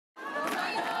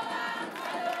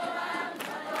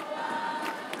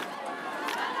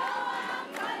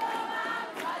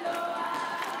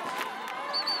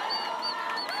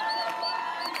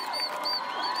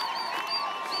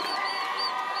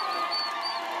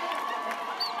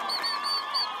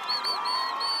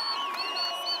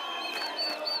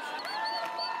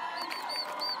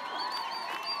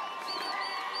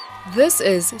This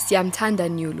is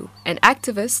Nyulu, an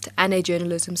activist and a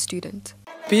journalism student.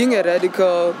 Being a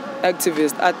radical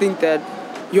activist, I think that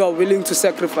you are willing to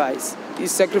sacrifice. You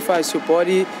sacrifice your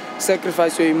body,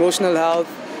 sacrifice your emotional health,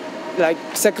 like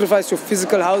sacrifice your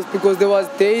physical health, because there was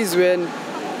days when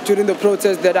during the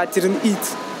protest that I didn't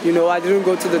eat. You know, I didn't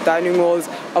go to the dining halls.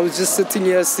 I was just sitting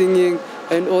here singing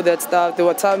and all that stuff. There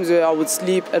were times where I would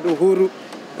sleep at Uhuru,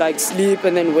 like sleep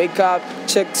and then wake up,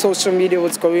 check social media,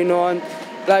 what's going on.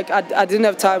 Like I didn't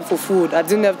have time for food. I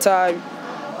didn't have time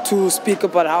to speak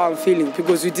about how I'm feeling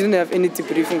because we didn't have any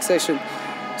debriefing session.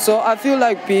 So I feel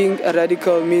like being a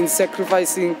radical means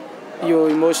sacrificing your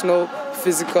emotional,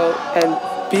 physical,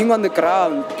 and being on the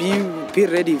ground. Be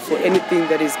ready for anything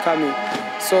that is coming.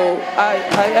 So I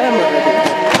am a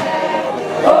radical.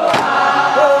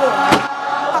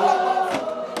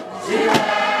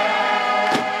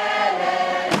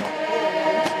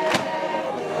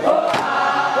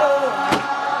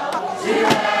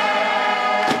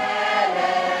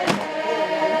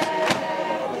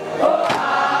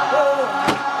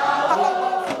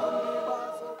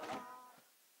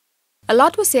 A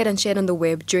lot was said and shared on the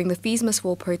web during the Fees Must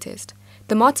Fall protest,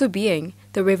 the motto being,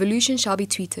 "The revolution shall be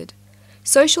tweeted."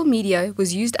 Social media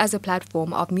was used as a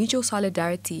platform of mutual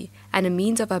solidarity and a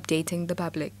means of updating the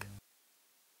public.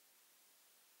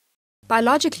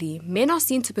 Biologically, men are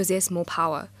seen to possess more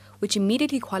power, which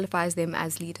immediately qualifies them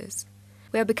as leaders.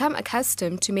 We have become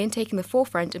accustomed to men taking the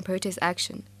forefront in protest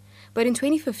action, but in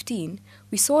 2015,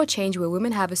 we saw a change where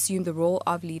women have assumed the role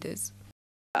of leaders.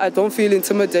 I don't feel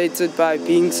intimidated by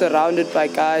being surrounded by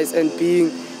guys and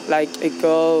being like a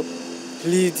girl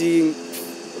leading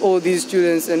all these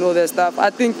students and all that stuff. I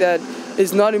think that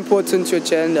it's not important your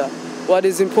gender. What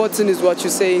is important is what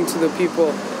you're saying to the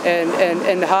people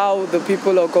and how the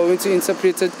people are going to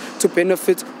interpret it to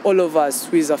benefit all of us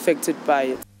who is affected by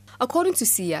it. According to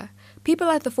Sia, people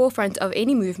at the forefront of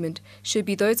any movement should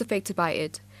be those affected by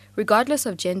it, regardless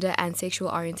of gender and sexual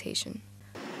orientation.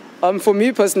 For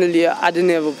me personally, I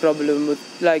didn't have a problem with,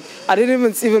 like, I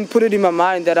didn't even put it in my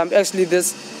mind that I'm actually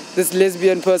this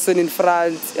lesbian person in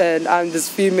front and I'm this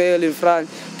female in front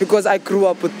because I grew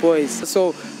up with boys.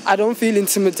 So I don't feel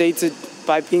intimidated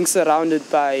by being surrounded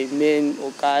by men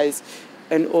or guys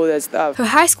and all that stuff. Her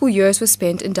high school years were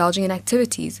spent indulging in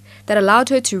activities that allowed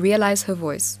her to realize her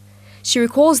voice. She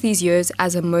recalls these years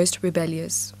as her most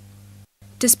rebellious.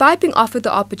 Despite being offered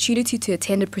the opportunity to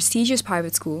attend a prestigious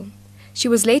private school, she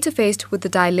was later faced with the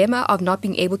dilemma of not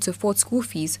being able to afford school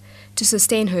fees to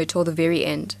sustain her till the very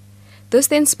end. This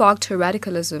then sparked her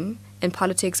radicalism in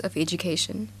politics of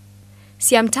education.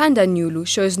 Nyulu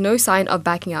shows no sign of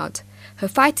backing out. Her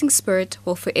fighting spirit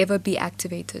will forever be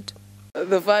activated.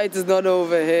 The fight is not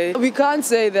over here. We can't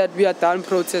say that we are done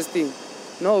protesting.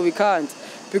 No, we can't.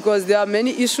 Because there are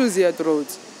many issues here at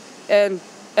Rhodes. And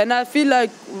I feel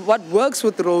like what works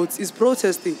with Rhodes is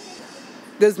protesting.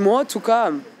 There's more to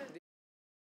come.